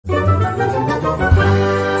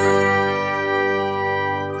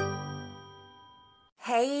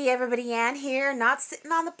everybody, Ann here. Not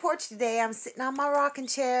sitting on the porch today. I'm sitting on my rocking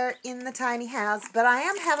chair in the tiny house, but I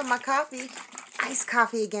am having my coffee, iced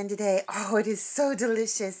coffee again today. Oh, it is so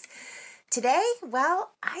delicious. Today,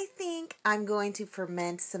 well, I think I'm going to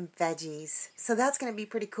ferment some veggies. So that's going to be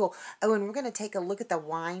pretty cool. Oh, and we're going to take a look at the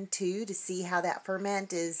wine too to see how that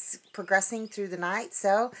ferment is progressing through the night.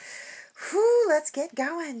 So, let's get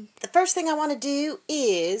going. The first thing I want to do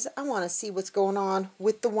is I want to see what's going on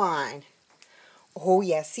with the wine. Oh,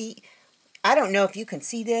 yeah, see, I don't know if you can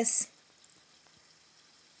see this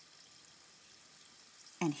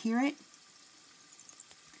and hear it.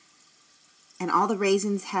 And all the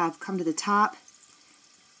raisins have come to the top,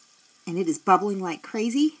 and it is bubbling like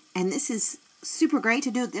crazy. And this is super great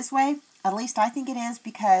to do it this way. At least I think it is,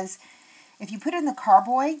 because if you put it in the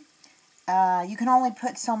carboy, you can only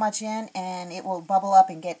put so much in, and it will bubble up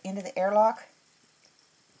and get into the airlock.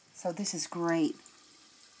 So this is great.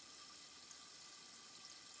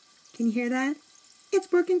 Can you hear that?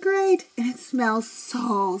 It's working great, and it smells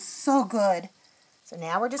so good. So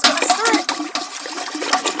now we're just going to stir it.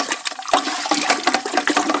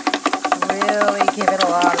 Really give it a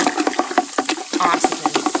lot of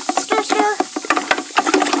oxygen. Stir, stir.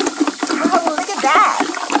 Oh, look at that.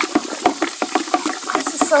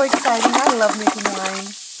 This is so exciting. I love making wine.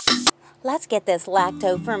 Let's get this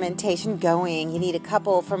lacto-fermentation going. You need a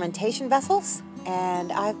couple fermentation vessels,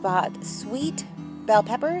 and I've bought sweet bell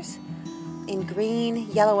peppers in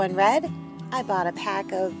green, yellow, and red. I bought a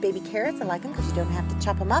pack of baby carrots. I like them because you don't have to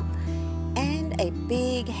chop them up. And a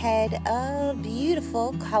big head of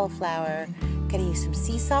beautiful cauliflower. Gonna use some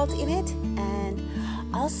sea salt in it, and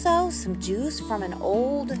also some juice from an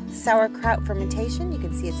old sauerkraut fermentation. You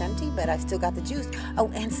can see it's empty, but I've still got the juice.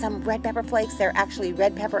 Oh, and some red pepper flakes. They're actually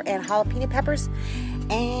red pepper and jalapeno peppers.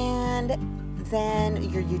 And then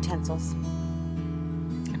your utensils.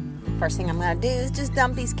 First thing I'm going to do is just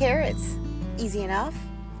dump these carrots. Easy enough.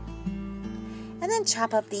 And then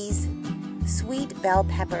chop up these sweet bell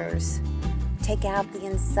peppers. Take out the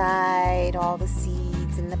inside, all the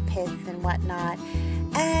seeds and the pith and whatnot.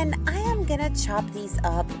 And I am going to chop these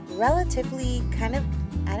up relatively kind of,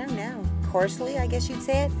 I don't know, coarsely, I guess you'd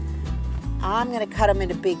say it. I'm going to cut them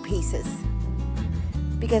into big pieces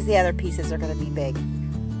because the other pieces are going to be big.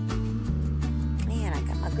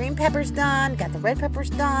 Green peppers done, got the red peppers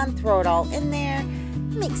done, throw it all in there,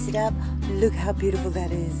 mix it up. Look how beautiful that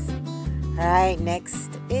is. Alright,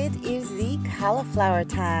 next it is the cauliflower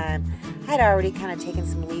time. I'd already kind of taken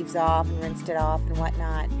some leaves off and rinsed it off and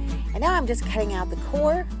whatnot. And now I'm just cutting out the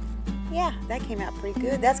core. Yeah, that came out pretty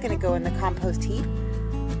good. That's going to go in the compost heap.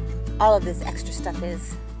 All of this extra stuff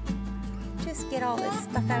is. Just get all this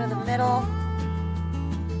stuff out of the middle.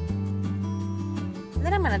 And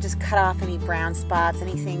then I'm going to just cut off any brown spots,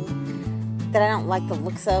 anything that I don't like the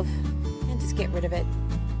looks of, and just get rid of it.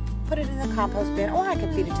 Put it in the compost bin, or I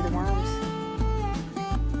could feed it to the worms.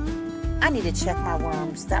 I need to check my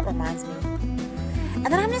worms. That reminds me. And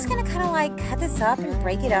then I'm just going to kind of like cut this up and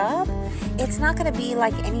break it up. It's not going to be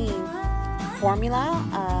like any formula.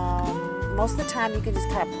 Most of the time you can just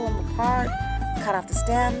kind of pull them apart, cut off the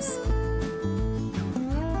stems.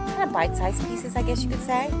 Kind of bite-sized pieces, I guess you could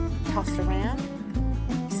say. Toss it around,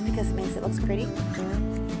 because it makes it look pretty.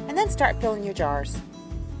 And then start filling your jars.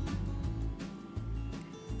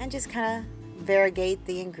 And just kind of variegate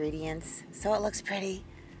the ingredients so it looks pretty.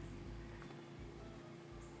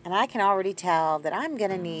 And I can already tell that I'm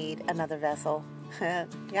going to need another vessel. Yeah,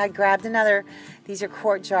 I grabbed another. These are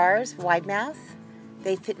quart jars, wide mouth.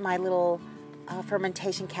 They fit my little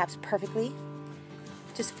fermentation caps perfectly.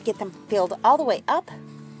 Just get them filled all the way up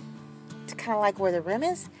to kind of like where the rim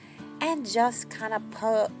is. And just kind of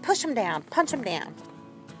push them down, punch them down.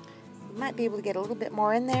 You might be able to get a little bit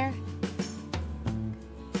more in there.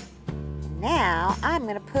 Now I'm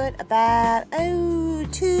going to put about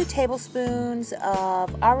 2 tablespoons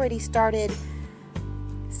of already started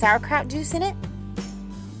sauerkraut juice in it.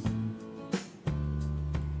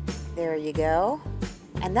 There you go.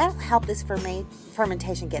 And that'll help this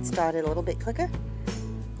fermentation get started a little bit quicker.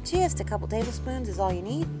 Just a couple tablespoons is all you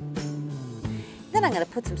need. Then I'm going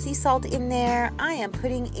to put some sea salt in there. I am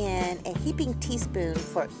putting in a heaping teaspoon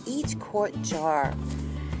for each quart jar.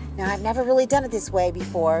 Now, I've never really done it this way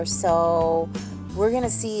before, so we're going to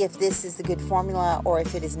see if this is the good formula or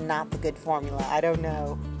if it is not the good formula. I don't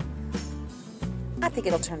know. I think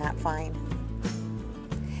it'll turn out fine.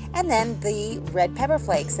 And then the red pepper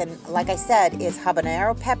flakes. And like I said, it's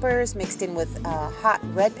habanero peppers mixed in with hot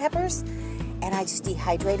red peppers. And I just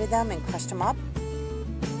dehydrated them and crushed them up.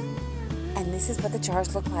 And this is what the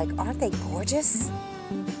jars look like. Aren't they gorgeous?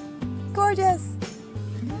 Gorgeous!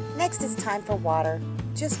 Next it's time for water.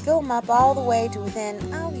 just fill them up all the way to within,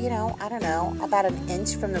 oh, you know, I don't know, about an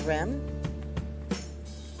inch from the rim.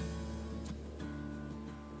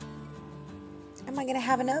 Am I going to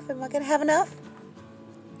have enough? Am I going to have enough?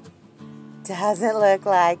 Doesn't look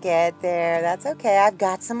like it there. That's okay. I've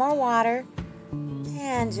got some more water.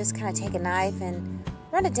 And just kind of take a knife and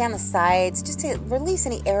run it down the sides just to release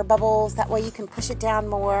any air bubbles. That way you can push it down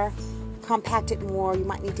more, compact it more. You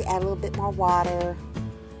might need to add a little bit more water.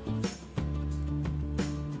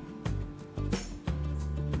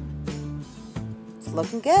 It's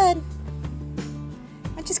looking good.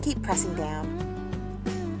 And just keep pressing down.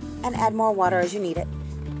 And add more water as you need it.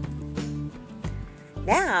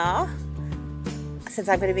 Now, since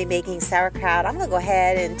I'm going to be making sauerkraut, I'm going to go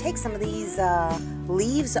ahead and take some of these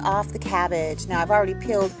leaves off the cabbage. Now, I've already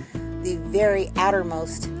peeled the very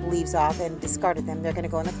outermost leaves off and discarded them. They're going to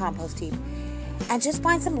go in the compost heap. And just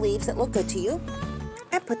find some leaves that look good to you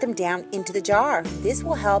and put them down into the jar. This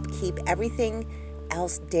will help keep everything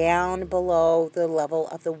else down below the level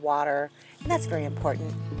of the water. And that's very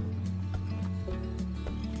important.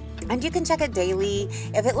 And you can check it daily.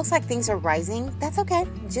 If it looks like things are rising, that's okay.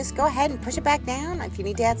 Just go ahead and push it back down. If you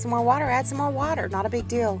need to add some more water, add some more water. Not a big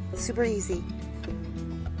deal. Super easy.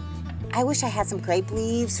 I wish I had some grape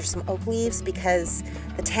leaves or some oak leaves because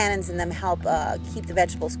the tannins in them help keep the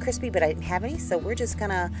vegetables crispy, but I didn't have any, so we're just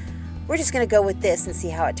gonna go with this and see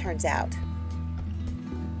how it turns out.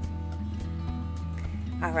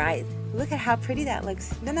 All right, look at how pretty that looks.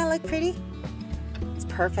 Doesn't that look pretty? It's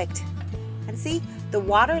perfect. And see, the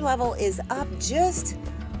water level is up just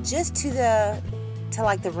to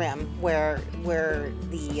like the rim where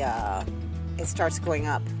the it starts going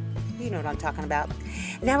up. You know what I'm talking about.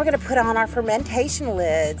 Now we're going to put on our fermentation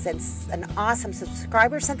lids. It's an awesome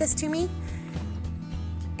subscriber sent this to me.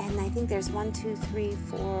 And I think there's 1, 2, 3,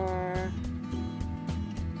 4.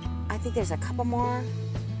 I think there's a couple more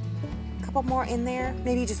in there.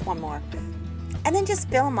 Maybe just one more. And then just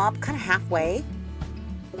fill them up kind of halfway.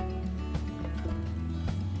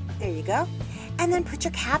 There you go. And then put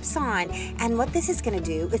your caps on. And what this is going to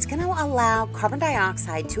do, it's going to allow carbon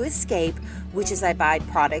dioxide to escape, which is a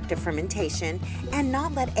byproduct of fermentation, and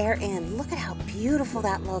not let air in. Look at how beautiful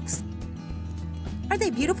that looks. Aren't they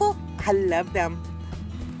beautiful? I love them.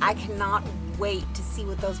 I cannot wait to see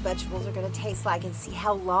what those vegetables are going to taste like and see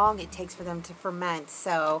how long it takes for them to ferment.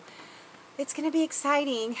 So it's going to be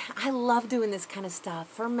exciting. I love doing this kind of stuff.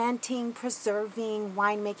 Fermenting, preserving,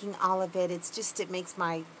 winemaking, all of it. It makes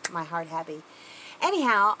my heart happy.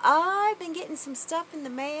 Anyhow, I've been getting some stuff in the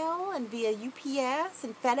mail and via UPS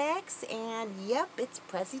and FedEx, and yep, it's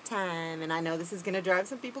Prezi time. And I know this is going to drive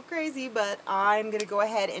some people crazy, but I'm going to go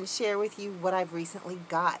ahead and share with you what I've recently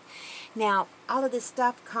got. Now, all of this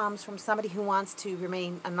stuff comes from somebody who wants to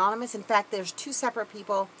remain anonymous. In fact, there's 2 separate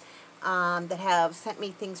people that have sent me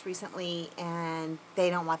things recently, and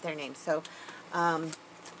they don't want their names. So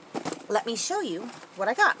let me show you what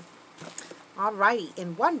I got. Alrighty,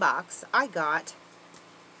 in one box I got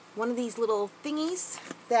one of these little thingies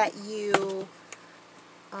that you,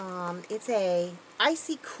 it's a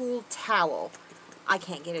icy cool towel. I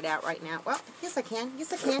can't get it out right now. Well, yes I can,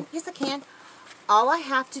 yes I can, yes I can. All I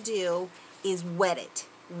have to do is wet it.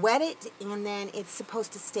 Wet it, and then it's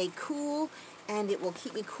supposed to stay cool, and it will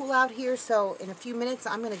keep me cool out here. So in a few minutes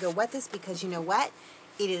I'm going to go wet this because you know what?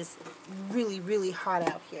 It is really, really hot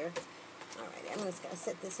out here. Alright, I'm just going to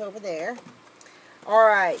set this over there.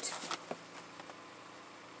 Alright.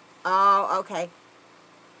 Oh, okay.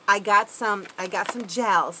 I got some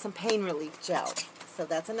gel, some pain relief gel. So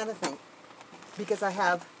that's another thing. Because I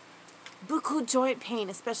have buccal joint pain,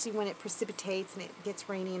 especially when it precipitates and it gets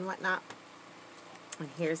rainy and whatnot. And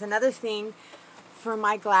here's another thing for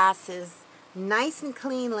my glasses. Nice and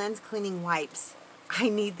clean lens cleaning wipes. I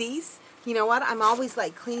need these. You know what? I'm always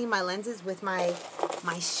like cleaning my lenses with my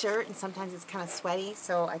shirt, and sometimes it's kind of sweaty,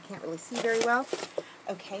 so I can't really see very well.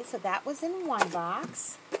 Okay, so that was in one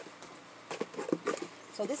box.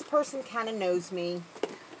 So this person kind of knows me,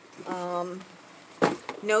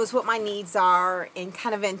 knows what my needs are, and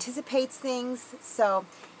kind of anticipates things. So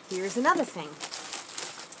here's another thing.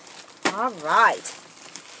 All right.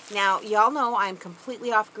 Now, y'all know I'm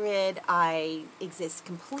completely off-grid. I exist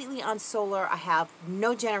completely on solar. I have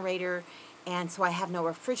no generator, and so I have no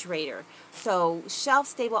refrigerator. So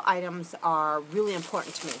shelf-stable items are really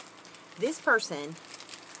important to me. This person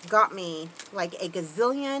got me like a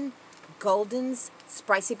gazillion Golden's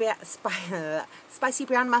spicy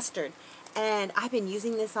brown mustard. And I've been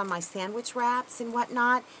using this on my sandwich wraps and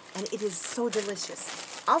whatnot, and it is so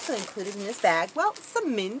delicious. Also included in this bag, well,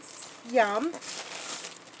 some mince. Yum.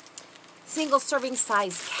 Single serving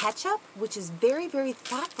size ketchup, which is very, very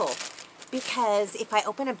thoughtful. because if I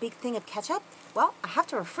open a big thing of ketchup, well, I have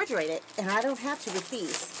to refrigerate it, and I don't have to with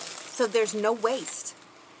these. So there's no waste.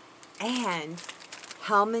 And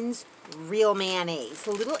Hellmann's Real Mayonnaise,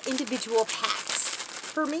 little individual packs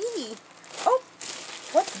for me. Oh,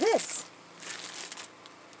 what's this?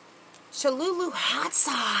 Cholulu hot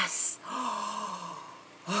sauce.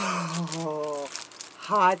 Oh,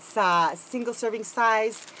 hot sauce, single serving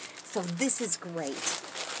size. So this is great.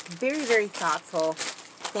 Very, very thoughtful.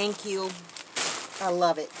 Thank you. I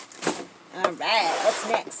love it. All right, what's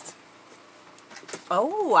next?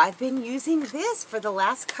 Oh, I've been using this for the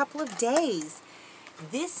last couple of days.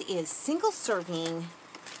 This is single serving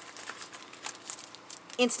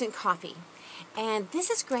instant coffee. And this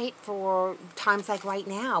is great for times like right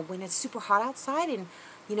now when it's super hot outside, and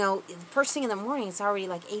you know, first thing in the morning it's already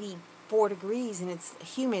like 84 degrees and it's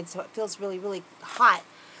humid, so it feels really, really hot.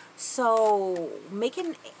 So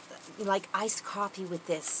making like iced coffee with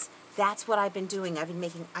this, that's what I've been doing. I've been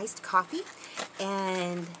making iced coffee,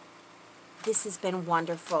 and this has been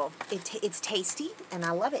wonderful. It's tasty, and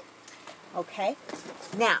I love it. Okay,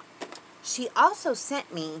 now she also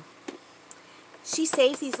sent me, she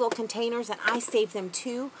saves these little containers, and I save them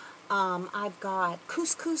too. I've got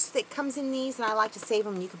couscous that comes in these, and I like to save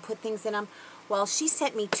them, and you can put things in them. Well, she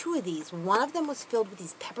sent me 2 of these. One of them was filled with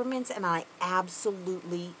these peppermints, and I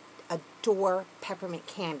absolutely adore peppermint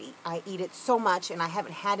candy. I eat it so much, and I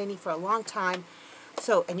haven't had any for a long time.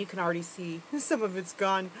 So, and you can already see some of it's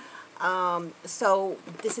gone. So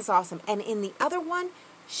this is awesome. And in the other one,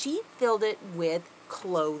 she filled it with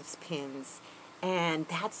clothespins. And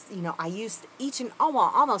that's, you know, I used each and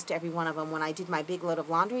almost every one of them when I did my big load of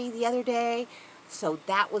laundry the other day. So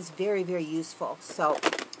that was very, very useful. So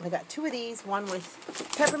I got 2 of these, one with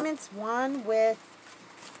peppermints, one with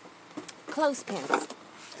clothespins.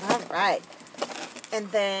 All right. And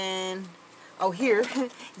then, oh, here,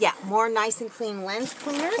 yeah, more nice and clean lens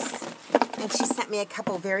cleaners. And she sent me a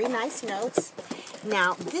couple very nice notes.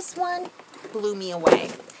 Now, this one blew me away.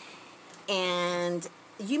 And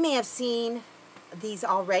you may have seen these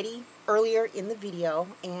already earlier in the video,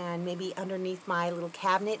 and maybe underneath my little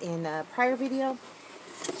cabinet in a prior video.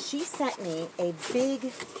 She sent me a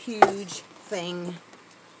big, huge thing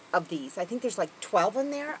of these. I think there's like 12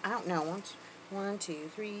 in there. I don't know. 1, 2,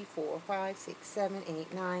 3, 4, 5, 6, 7,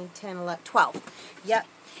 8, 9, 10, 11, 12. Yep.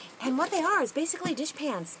 And what they are is basically dish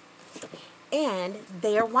pans. And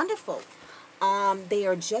they are wonderful. They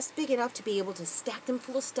are just big enough to be able to stack them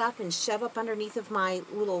full of stuff and shove up underneath of my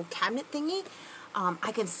little cabinet thingy.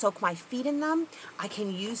 I can soak my feet in them. I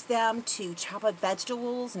can use them to chop up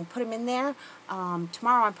vegetables and put them in there.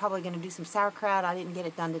 Tomorrow I'm probably going to do some sauerkraut. I didn't get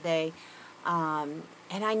it done today.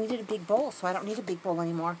 And I needed a big bowl, so I don't need a big bowl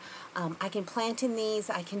anymore. I can plant in these.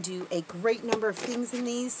 I can do a great number of things in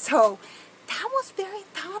these. So that was very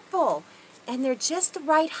thoughtful. And they're just the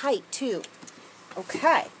right height, too.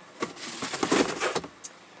 Okay.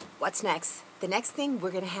 What's next? The next thing,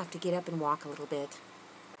 we're going to have to get up and walk a little bit.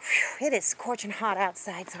 Whew, it is scorching hot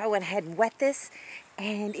outside, so I went ahead and wet this,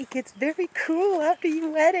 and it gets very cool after you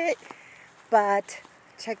wet it. But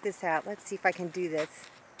check this out. Let's see if I can do this.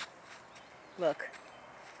 Look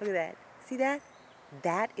at that. See that?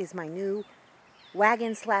 That is my new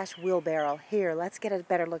wagon/wheelbarrow. Here, let's get a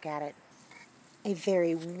better look at it. A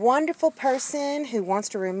very wonderful person who wants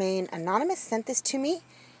to remain anonymous sent this to me.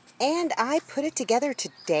 And I put it together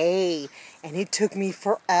today, and it took me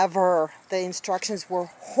forever. The instructions were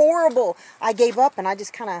horrible. I gave up, and I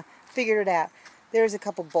just kind of figured it out. There's a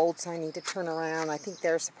couple bolts I need to turn around. I think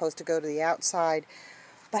they're supposed to go to the outside.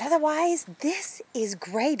 But otherwise, this is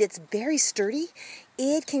great. It's very sturdy.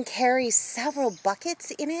 It can carry several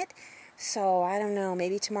buckets in it. So, I don't know,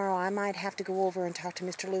 maybe tomorrow I might have to go over and talk to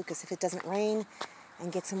Mr. Lucas if it doesn't rain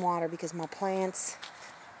and get some water, because my plants,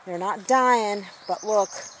 they're not dying, but look.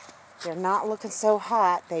 They're not looking so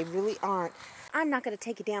hot. They really aren't. I'm not going to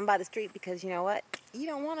take you down by the street because you know what? You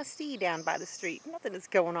don't want to see down by the street. Nothing is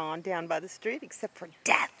going on down by the street except for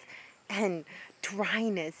death and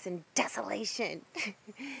dryness and desolation.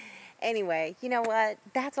 Anyway, you know what?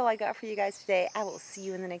 That's all I got for you guys today. I will see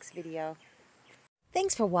you in the next video.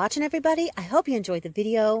 Thanks for watching, everybody. I hope you enjoyed the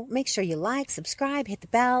video. Make sure you like, subscribe, hit the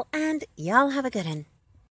bell, and y'all have a good one.